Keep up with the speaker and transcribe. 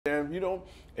And,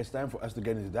 it's time for us to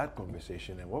get into that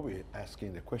conversation. And what we're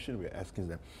asking, the question we're asking is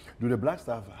that, do the Black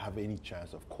Stars have any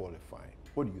chance of qualifying?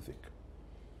 What do you think?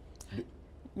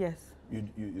 Yes.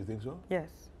 You think so? Yes.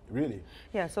 Really?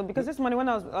 Yeah, so because this morning when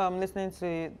I was listening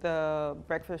to the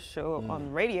breakfast show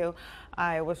on radio,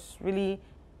 I was really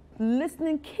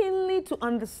listening keenly to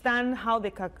understand how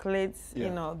they calculate,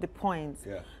 the points.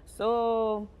 Yeah.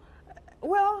 So,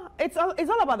 well, it's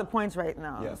all about the points right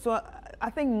now. Yeah. So I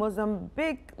think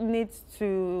Mozambique needs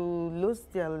to lose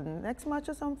their next match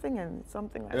or something and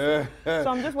something like that. So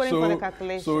I'm just waiting for the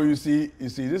calculation. So you see,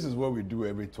 this is what we do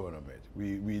every tournament.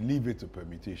 We leave it to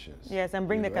permutations. Yes, and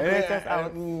bring the calculators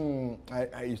out.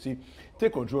 You see,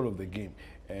 take control of the game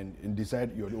and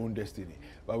decide your own destiny.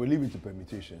 But we leave it to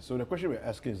permutations. So the question we're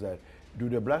asking is that, do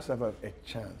the Black Stars have a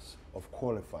chance of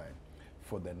qualifying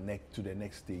for the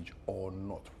next stage or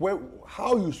not?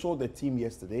 How you saw the team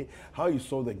yesterday, how you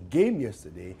saw the game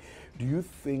yesterday, do you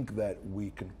think that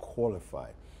we can qualify?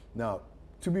 Now,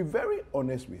 to be very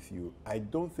honest with you, I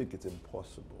don't think it's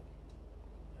impossible.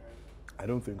 I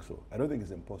don't think so. I don't think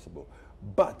it's impossible.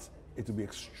 But it will be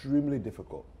extremely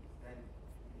difficult.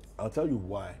 I'll tell you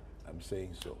why I'm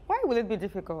saying so. Why will it be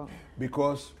difficult?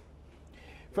 Because,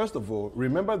 first of all,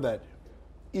 remember that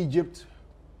Egypt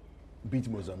beat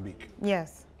Mozambique.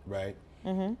 Yes. Right?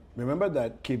 Remember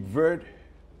that Cape Verde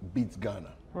beat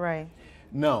Ghana. Right.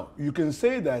 Now, you can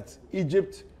say that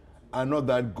Egypt are not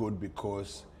that good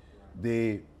because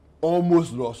they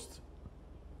almost lost.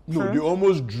 True. No, they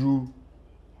almost drew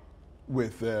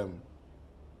with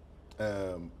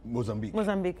Mozambique.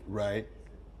 Mozambique. Right?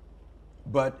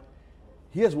 But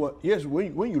here's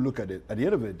when you look at it, at the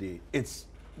end of the day, it's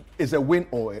a win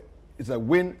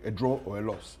a draw or a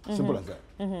loss. Simple as that.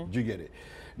 Do you get it?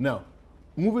 Now,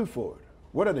 moving forward,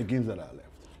 what are the games that are left?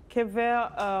 Cape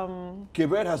Verde, Cape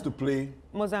Verde has to play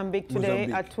Mozambique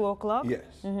today at 2 o'clock.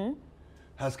 Yes.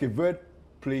 Has Cape Verde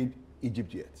played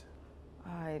Egypt yet?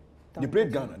 They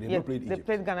played Ghana. They've not played Egypt. They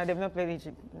played Ghana. They've not played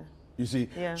Egypt. You see?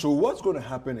 Yeah. So what's going to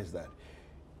happen is that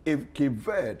if Cape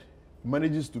Verde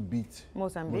manages to beat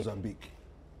Mozambique,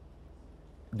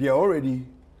 they are already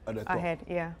at the top. Ahead,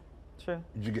 yeah. True.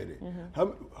 Did you get it?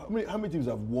 How many teams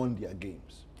have won their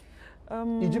games?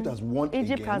 Egypt has won a game.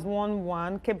 Egypt has won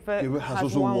one. Cape Verde has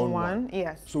also won one.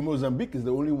 Yes. So Mozambique is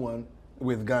the only one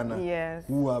with Ghana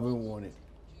who haven't won it.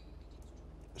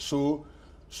 So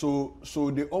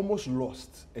they almost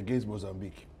lost against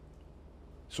Mozambique.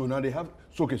 So now they have.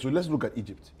 So let's look at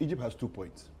Egypt. Egypt has 2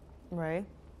 points. Right.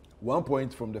 1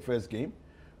 point from the first game,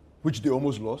 which they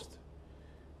almost lost,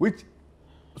 which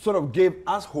sort of gave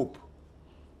us hope,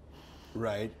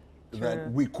 right? True.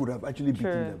 That we could have actually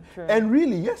beaten them. True. And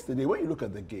really, yesterday, when you look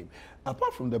at the game,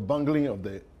 apart from the bungling of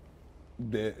the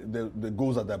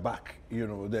goals at the back,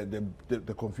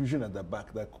 the confusion at the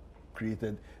back that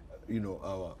created,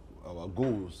 our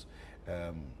goals,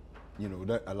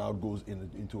 that allowed goals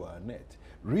into our net.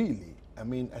 Really, I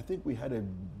mean, I think we had a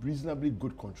reasonably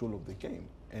good control of the game,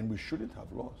 and we shouldn't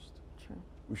have lost. True.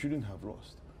 We shouldn't have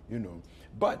lost,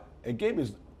 But a game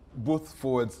is both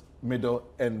forwards, middle,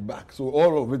 and back. So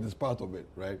all of it is part of it,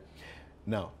 right?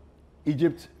 Now,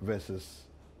 Egypt versus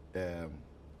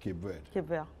Cape Verde. Cape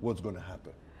Verde. What's going to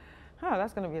happen? Oh,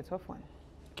 that's going to be a tough one.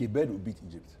 Cape Verde will beat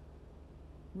Egypt.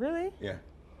 Really? Yeah.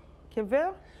 Cape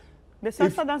Verde? The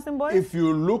salsa dancing boys? If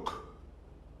you look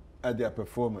at their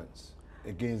performance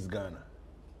against Ghana,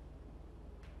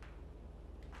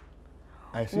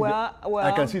 I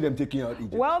can see them taking out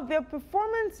Egypt. Well, their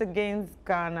performance against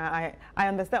Ghana, I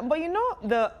understand. But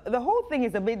the whole thing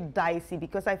is a bit dicey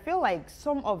because I feel like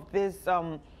some of this,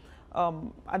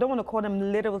 I don't want to call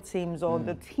them little teams or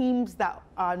the teams that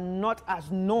are not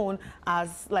as known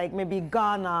as like maybe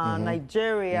Ghana,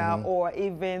 Nigeria, or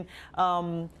even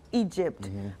Egypt.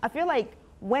 I feel like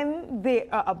when they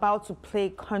are about to play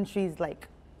countries like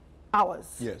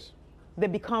ours, yes, they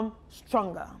become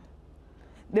stronger.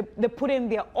 They put in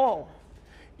their all.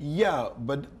 Yeah,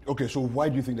 but okay, so why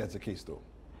do you think that's the case though?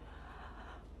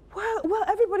 Well,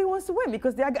 everybody wants to win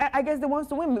because I guess they want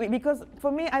to win. Because for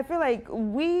me, I feel like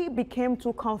we became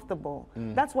too comfortable.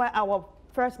 That's why our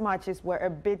first matches were a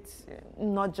bit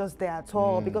not just there at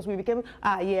all because we became,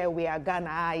 we are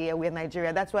Ghana, we are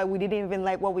Nigeria. That's why we didn't even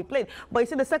like what we played. But you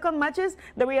see, the second matches,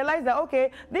 they realized that,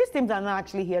 okay, these teams are not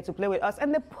actually here to play with us.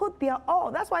 And they put their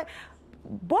all. That's why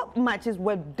both matches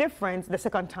were different the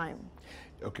second time.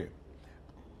 Okay,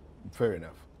 fair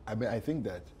enough. I mean, I think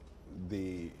that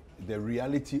the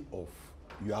reality of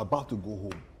you're about to go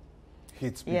home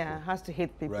hits people. Yeah, it has to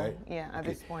hit people. Right? Yeah, at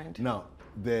this point. Now,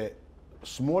 the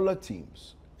smaller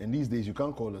teams, and these days you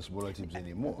can't call them smaller teams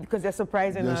anymore. Because they're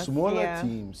surprising us. The smaller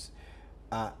teams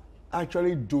are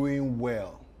actually doing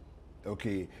well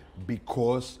okay,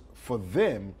 because for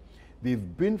them,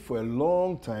 they've been for a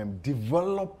long time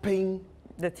developing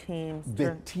the teams.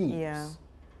 Yeah.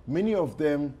 Many of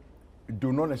them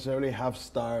do not necessarily have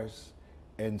stars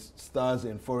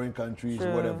in foreign countries,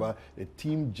 whatever. The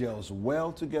team gels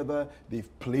well together.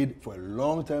 They've played for a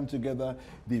long time together.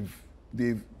 They've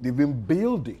been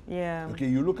building. Yeah. Okay,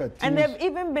 you look at teams, and they've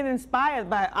even been inspired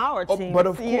by our team. But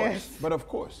of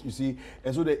course, you see,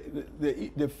 and so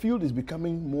the field is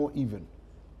becoming more even.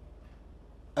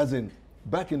 As in,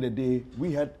 back in the day,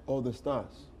 we had all the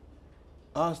stars.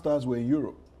 Our stars were in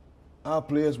Europe. Our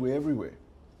players were everywhere.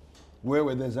 Where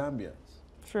were the Zambians?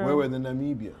 True. Where were the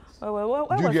Namibians?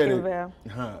 Do you get it?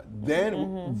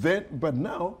 Then, but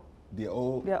now they're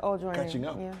all catching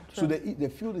up. Yeah, so the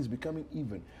field is becoming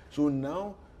even. So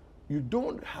now you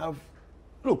don't have.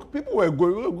 Look, people were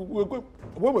going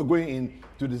when we're going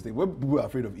into this thing. People were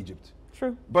afraid of Egypt.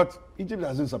 True. But Egypt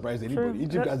hasn't surprised anybody. True.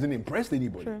 Egypt hasn't impressed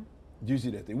anybody. True. Do you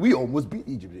see that thing? We almost beat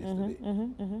Egypt yesterday.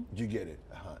 Do you get it?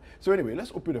 So anyway,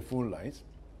 let's open the phone lines.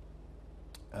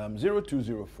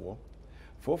 0204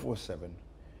 447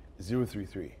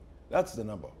 033. That's the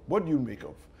number. What do you make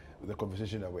of the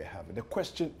conversation that we're having? The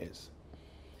question is,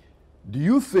 do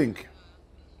you think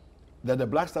that the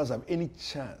Black Stars have any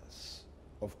chance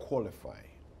of qualifying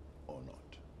or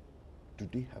not? Do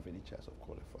they have any chance of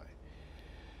qualifying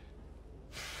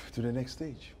to the next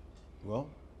stage? Well,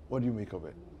 what do you make of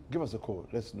it? Give us a call.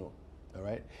 Let's know. All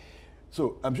right?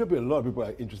 So I'm sure a lot of people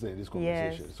are interested in this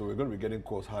conversation. Yes. So we're going to be getting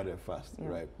calls hard and fast,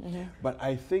 right? Mm-hmm. But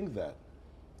I think that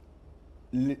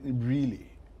really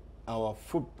our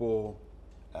football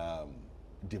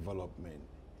development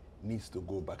needs to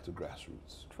go back to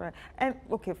grassroots. Right. And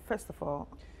okay, first of all,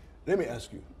 let me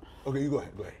ask you. Okay, you go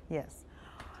ahead. Go ahead. Yes,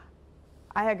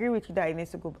 I agree with you that it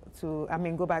needs to go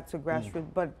back to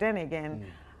grassroots. But then again,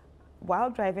 while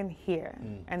driving here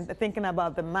and thinking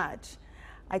about the match,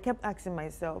 I kept asking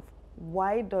myself,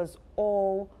 why does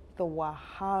all the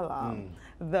wahala,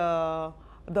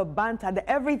 the banter, the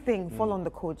everything fall on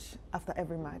the coach after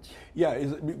every match? Yeah,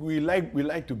 we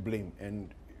like to blame,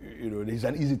 and you know, he's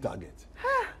an easy target.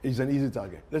 He's an easy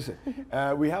target. Listen,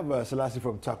 we have Selassie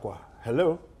from Takwa.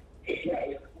 Hello.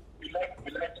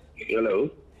 Hello.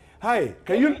 Hi.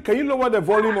 Can you lower the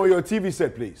volume on your TV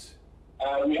set, please?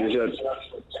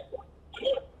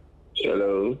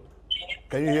 Hello.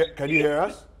 Can you hear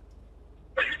us?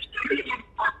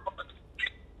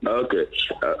 Okay.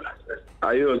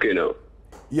 Are you okay now?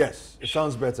 Yes, it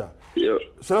sounds better. Yeah.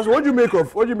 So that's what do you make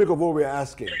of what we're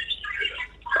asking?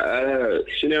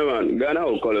 Senior man, Ghana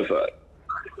will qualify.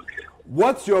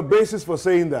 What's your basis for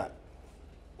saying that?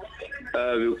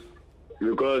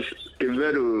 Because Cape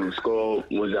will score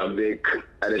Mozambique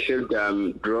at the same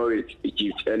time draw with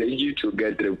Egypt, and Egypt will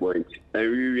get 3 points,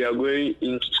 and we are going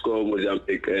in to score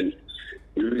Mozambique, and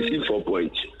we will receive 4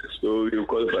 points, so we will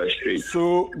qualify straight.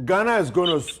 So Ghana is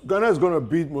gonna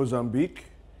beat Mozambique.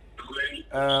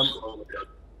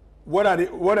 What are the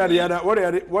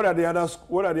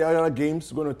other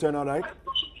games going to turn out like?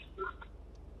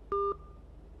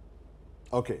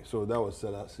 Okay, so that was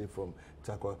Selassie from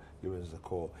Takwa giving us a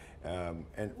call, and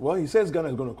well, he says Ghana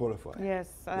is going to qualify. Yes,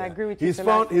 I agree with you.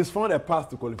 He's found a path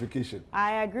to qualification.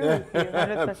 I agree with you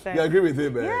 100%. You agree with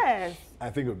him, man? Yes. I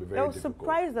think it would be very difficult. That would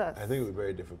surprise us. I think it would be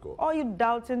very difficult. All you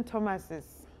doubting Thomases.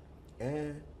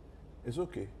 It's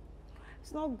okay.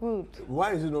 It's not good.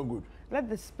 Why is it not good? Let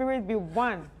the spirit be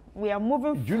one. We are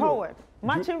moving forward,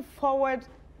 marching forward.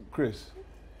 Chris,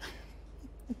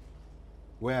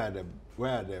 where are the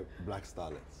Black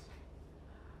Starlets?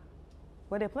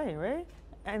 Where they're playing, right?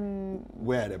 And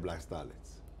where are the Black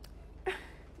Starlets?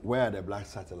 Where are the Black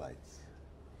Satellites?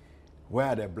 Where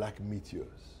are the Black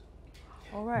Meteors?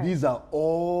 All right. These are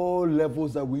all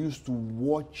levels that we used to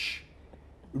watch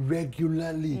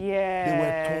regularly. Yes. There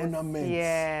were tournaments.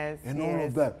 Yes. And all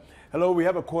of that. Hello, we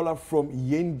have a caller from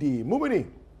Yendi. Mumini.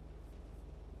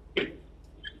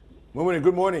 Mumini,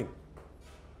 good morning.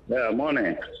 Yeah,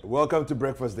 morning. Welcome to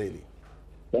Breakfast Daily.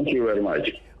 Thank you very much.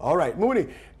 All right, Mumini,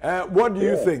 what do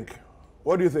you think?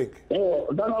 What do you think? Oh,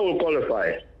 Ghana will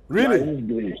qualify.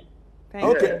 Really?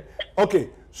 Okay. Okay.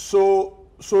 So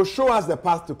show us the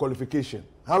path to qualification.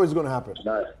 How is it going to happen?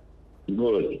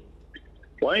 Good.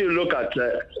 When you look at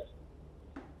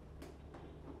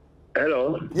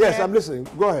hello. Yes, I'm listening.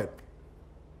 Go ahead.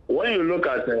 When you look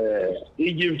at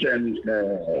Egypt and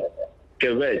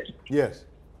Quebec. Yes.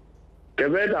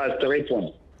 Quebec has 3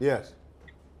 points. Yes.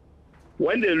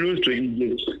 When they lose to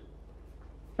Egypt,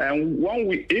 and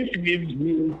if we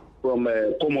win from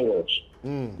Comoros,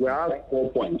 we have 4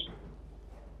 points.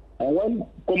 And when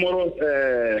Comoros,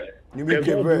 you mean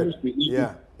Quebec?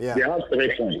 Egypt, they have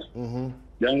 3 points.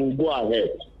 then we go ahead.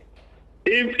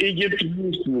 If Egypt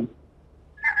lose to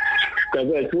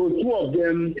Cape, so two of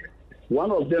them,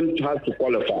 one of them has to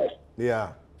qualify.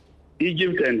 Yeah.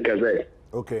 Egypt and Cape.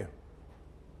 Okay.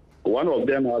 One of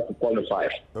them has to qualify.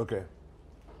 Okay.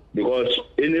 Because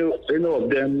any of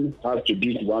them has to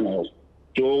beat one else.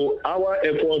 So our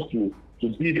effort to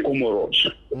beat Comoros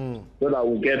so that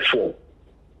we get 4.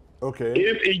 Okay.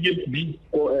 If Egypt beat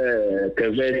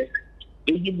Cape,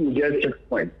 Egypt will get 6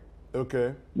 points.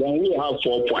 Okay. Then we have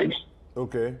 4 points.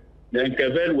 Okay. Then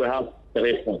Cape will have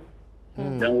 3 points.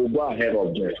 Then we'll go ahead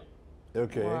of them.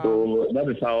 Okay. Wow. So that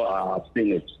is how I have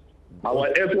seen it. Our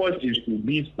effort is to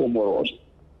beat Comoros.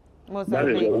 That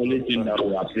is the only thing that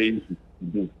we are trying to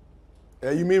do.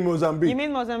 You mean Mozambique? You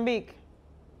mean Mozambique?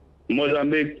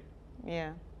 Mozambique.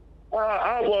 Yeah.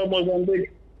 How about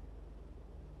Mozambique?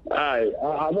 I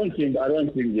don't think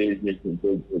they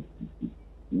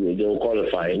will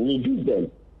qualify. We beat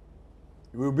them.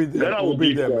 We'll beat them. Then I will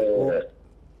beat them.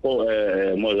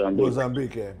 Mozambique.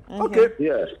 Mozambique, yeah. Okay.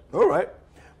 Yes. All right.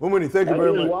 Mumuni, thank you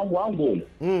very much. One goal.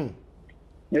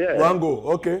 Yeah. 1 goal.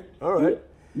 Okay. All right.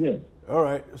 Yeah. All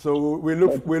right. So we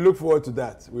look forward to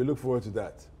that. We look forward to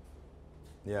that.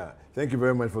 Yeah. Thank you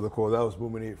very much for the call. That was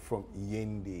Mumuni from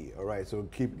Yendi. All right. So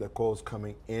keep the calls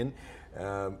coming in.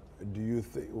 Do you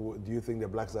think the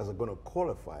Black Stars are going to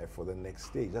qualify for the next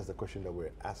stage? That's the question that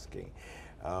we're asking.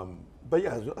 But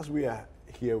yeah, as we are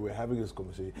here, we're having this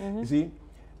conversation. You see,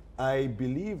 I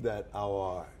believe that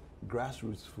our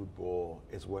grassroots football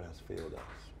is what has failed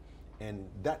us. And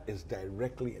that is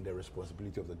directly in the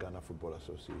responsibility of the Ghana Football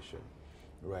Association,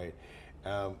 right?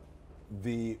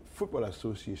 The Football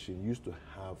Association used to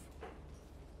have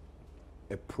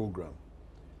a program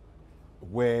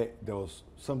where there was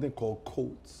something called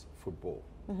colts football.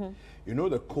 You know,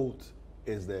 the colt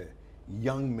is the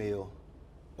young male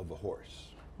of a horse.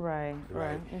 Right.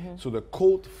 So the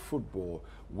colt football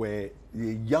were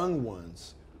the young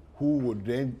ones who would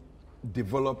then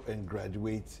develop and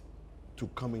graduate to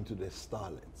come into the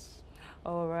starlets.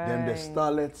 All right. Then the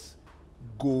starlets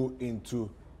go into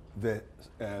the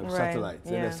satellites.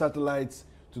 Yeah. And the satellites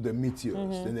to the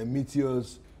meteors. Then the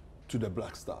meteors to the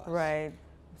Black Stars. Right.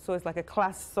 So it's like a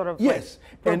class sort of Yes.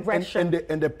 like progression.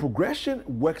 And the progression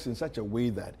works in such a way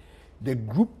that the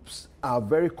groups are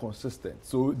very consistent.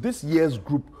 So this year's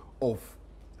group of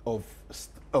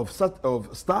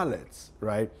starlets,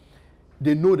 right?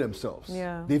 They know themselves.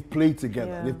 Yeah. They've played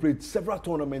together. Yeah. They've played several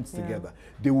tournaments together.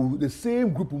 The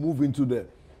same group will move into the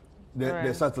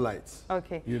satellites.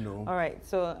 Okay. You know. All right.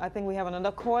 So I think we have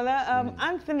another caller.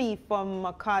 Anthony from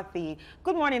McCarthy.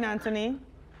 Good morning, Anthony.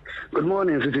 Good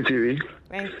morning, Citi TV.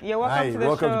 Thank you. You're welcome Hi, to the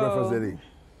welcome show. to Breakfast Daily.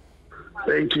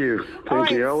 Thank you. All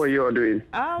Thank you. right. How are you all doing?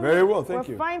 Very well, thank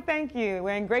you. We're fine, thank you.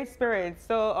 We're in great spirits.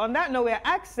 So on that note, we're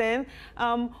asking,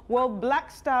 will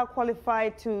Black Star qualify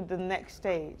to the next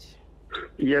stage?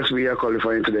 Yes, we are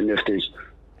qualifying to the next stage.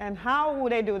 And how will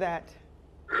they do that?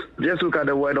 Just look at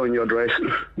the word on your dress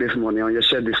this morning, on your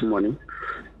shirt this morning.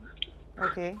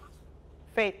 Okay.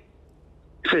 Faith.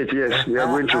 Faith, yes, we are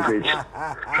going through faith.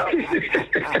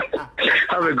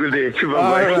 Have a good day. Bye-bye.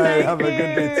 All right, Thank have a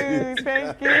good day too.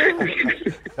 Thank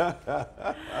you.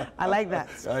 I like that.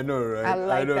 I know, right? I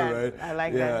like know, that. right? I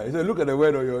like yeah. that. So look at the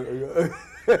word on your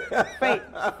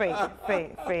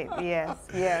Faith. Yes.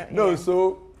 Yeah. No, yeah.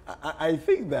 so I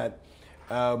think that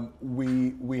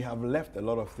we have left a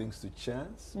lot of things to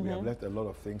chance. We have left a lot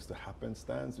of things to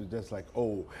happenstance. We're just like,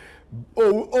 we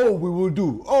will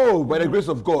do. Oh, by the grace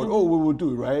of God, we will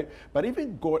do, right? But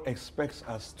even God expects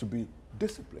us to be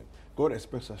disciplined. God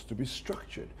expects us to be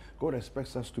structured. God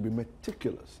expects us to be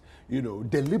meticulous,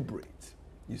 deliberate,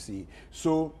 you see.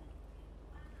 So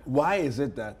why is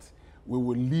it that we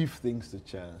will leave things to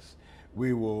chance?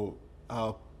 We will,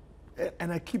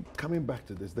 and I keep coming back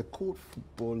to this, the court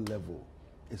football level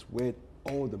is where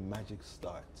all the magic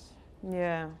starts.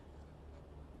 Yeah.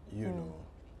 You know,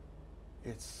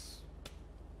 it's,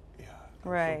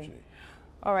 Right.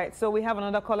 All right, so we have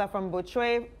another caller from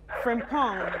Bochwe,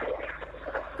 Frimpong.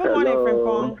 Good morning,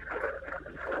 Frimpong.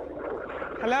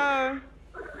 Hello.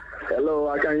 Hello,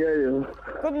 I can hear you.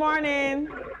 Good morning.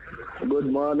 Good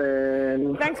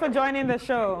morning. Thanks for joining the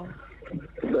show.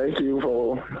 Thank you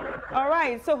for... All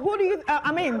right, so who do you,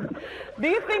 do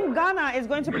you think Ghana is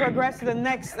going to progress to the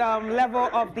next level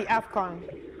of the AFCON?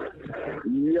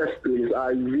 Yes, please. I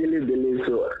really believe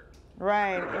so.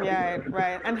 Right.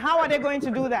 And how are they going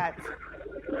to do that?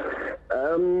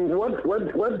 What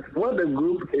the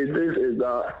group is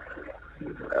that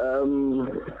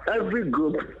every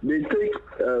group, they take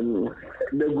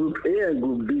the group A and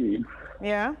group B.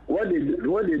 Yeah. What they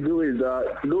do is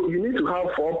that you need to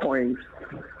have 4 points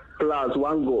plus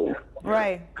 1 goal.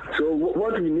 Right. So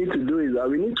what we need to do is that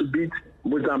we need to beat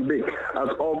Mozambique at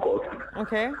all costs.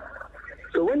 Okay.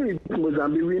 So when we beat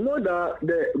Mozambique, we know that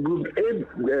the Group A,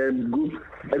 Group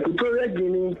Equatorial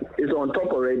Guinea is on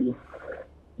top already.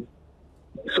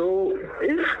 So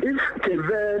if Cape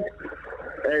Verde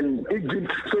and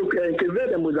Egypt, so Cape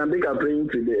Verde and Mozambique are playing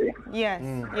today. Yes,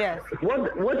 yes.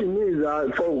 What it means is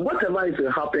that for whatever is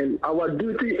to happen, our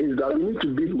duty is that we need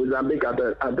to beat Mozambique at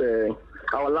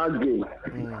our last game,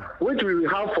 which we will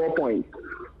have 4 points.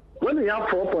 When we have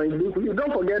 4 points, you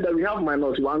don't forget that we have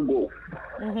 -1 goal.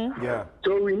 Yeah.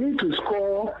 So we need to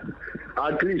score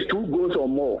at least 2 goals or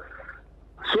more.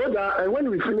 So that when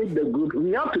we finish the group,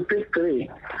 we have to pick 3.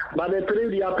 But the 3,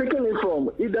 we are picking it from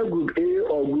either Group A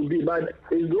or Group B. But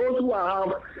it's those who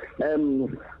have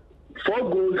 4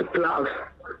 goals plus,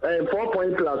 4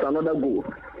 points plus another goal.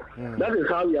 That is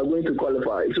how we are going to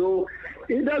qualify. So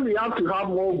either we have to have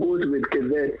more goals with Cape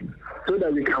Verde so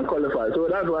that we can qualify. So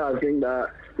that's why I think that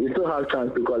we still have a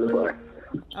chance to qualify.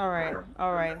 All right,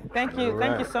 all right. Thank you.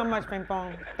 Thank you so much,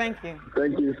 Pimpong. Thank you.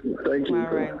 Thank you. Thank you.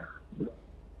 All right.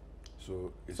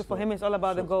 So for him, it's all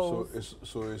about the goals.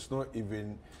 So it's not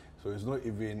even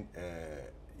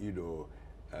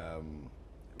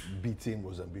beating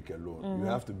Mozambique alone. You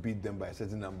have to beat them by a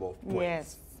certain number of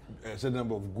points, a certain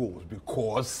number of goals,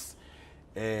 because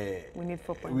we need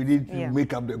 4 points. We need to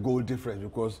make up the goal difference,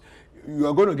 because you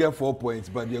are going to get 4 points,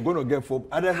 but you're going to get 4.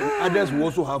 Others will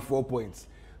also have 4 points.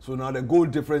 So now the goal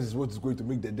difference is what is going to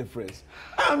make the difference.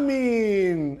 I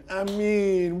mean,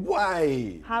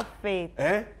 why? Have faith.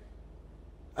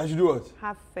 I should do what?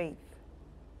 Have faith.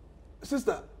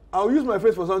 Sister, I'll use my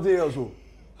faith for something else.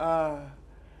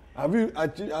 I've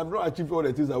not achieved all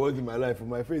the things I want in my life. For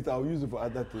my faith, I'll use it for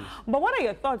other things. But what are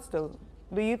your thoughts, though?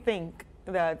 Do you think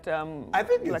that I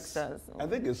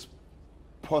think it's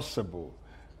possible,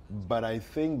 but I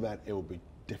think that it will be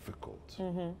difficult.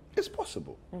 It's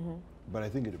possible, but I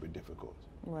think it will be difficult.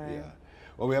 Right. Yeah.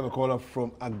 Well, we have a caller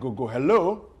from Agogo.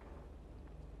 Hello.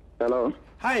 Hello.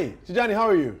 Hi, Tijani. How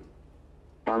are you?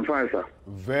 I'm fine, sir.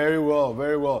 Very well,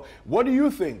 very well. What do you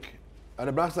think? Are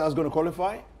the Black Stars going to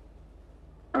qualify?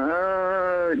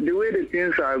 The way the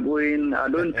things are going, I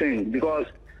don't think, because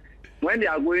when they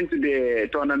are going to the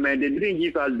tournament, they didn't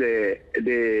give us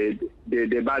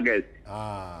the baggage.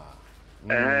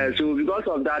 So because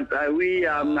of that,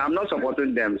 I'm not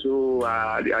supporting them. So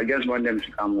I just want them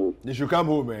to come home. They should come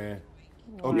home, man.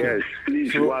 Okay. Yes,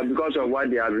 please. So, because of what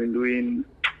they have been doing.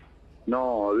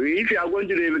 No, if you are going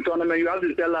to the tournament, you have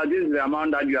to tell us this is the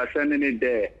amount that you are sending it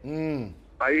there. You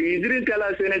didn't tell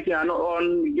us anything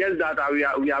on just that we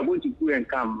are going to do and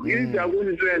come. If you are going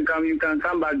to do and come, you can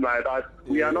come back by us.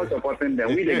 We are not supporting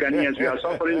them. We the Ghanaians, we are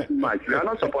suffering too much. We are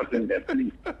not supporting them,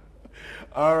 please.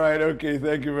 All right, okay.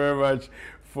 Thank you very much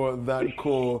for that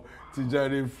call,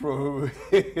 Tijani from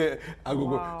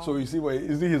Agogo. Wow. So you see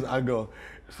his angle.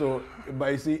 So,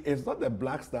 but you see, it's not the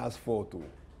Black Stars' fault, too.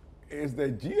 It's the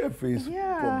GFA's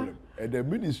problem and the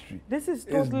ministry. This is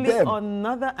totally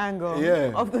another angle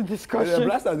of the discussion. The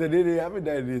Black Stars, they haven't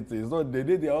done anything. It's not,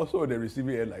 they're also on the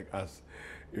receiving end like us,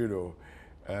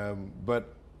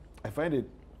 But I find it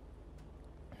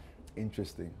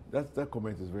interesting. That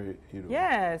comment is very,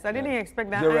 Yes, I didn't expect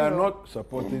that We angle. are not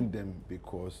supporting them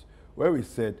because where we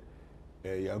said,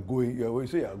 we have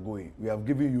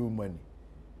given you money.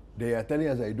 They are telling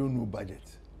us that you don't know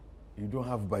budget. You don't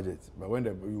have budget, but when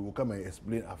you will come and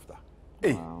explain after.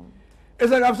 Hey,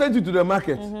 it's like I've sent you to the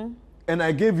market and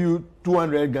I gave you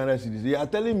 200 Ghana cedis. They are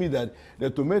telling me that the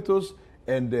tomatoes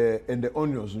and the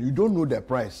onions, you don't know the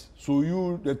price. So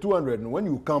the 200, when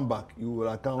you come back, you will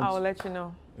account. I'll let you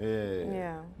know.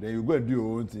 Yeah. Then you go and do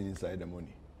your own thing inside the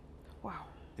money. Wow.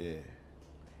 Yeah.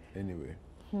 Anyway,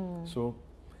 so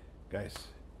guys,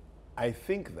 I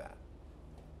think that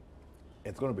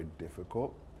it's going to be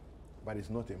difficult, but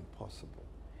it's not impossible.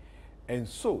 And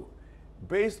so,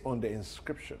 based on the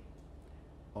inscription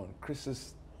on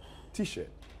Chris's t-shirt,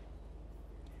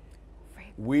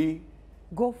 we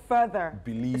go further.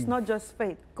 Believe. It's not just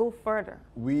faith. Go further.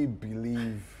 We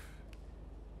believe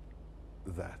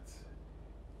that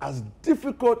as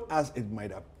difficult as it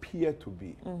might appear to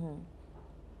be,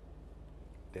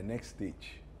 the next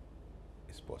stage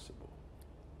is possible.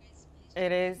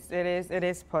 It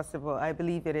is possible. I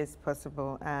believe it is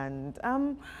possible. And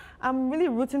I'm really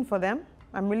rooting for them.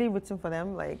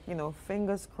 Like,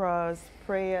 fingers crossed,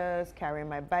 prayers, carrying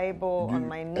my Bible on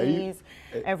my knees,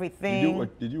 everything.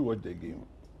 Did you watch the game?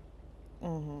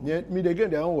 Yeah, me the game,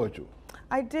 they don't watch you.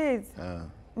 I did.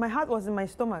 My heart was in my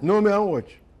stomach. No, me I don't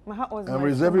watch. My heart was in I'm my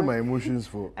reserving stomach. my emotions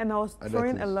for And I was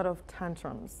throwing things. a lot of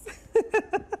tantrums.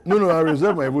 No, I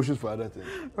reserve my emotions for other things.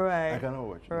 Right. I cannot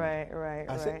watch. Right.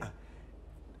 I said,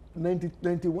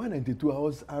 91, 92, I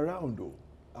was around though.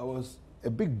 I was a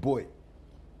big boy.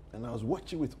 And I was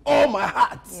watching with all my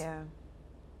heart. Yeah.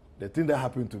 The thing that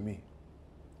happened to me,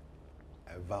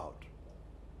 I vowed,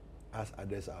 as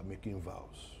others are making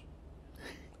vows,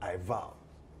 I vow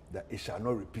that it shall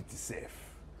not repeat itself.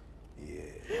 Yeah.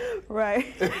 Right.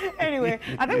 Anyway,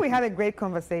 I think we had a great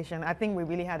conversation. I think we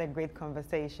really had a great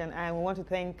conversation, and we want to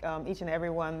thank each and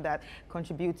everyone that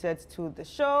contributed to the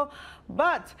show.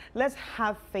 But let's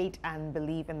have faith and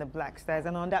believe in the Black Stars.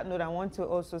 And on that note, I want to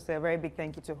also say a very big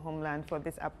thank you to Homeland for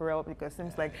this apparel, because it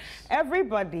seems like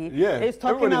everybody is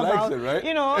talking about, it, right?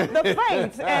 you know, the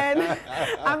faith. And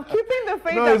I'm keeping the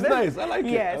faith. No, it's nice. I like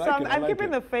it. Yeah, so I'm keeping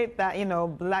the faith that, you know,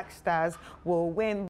 Black Stars will win.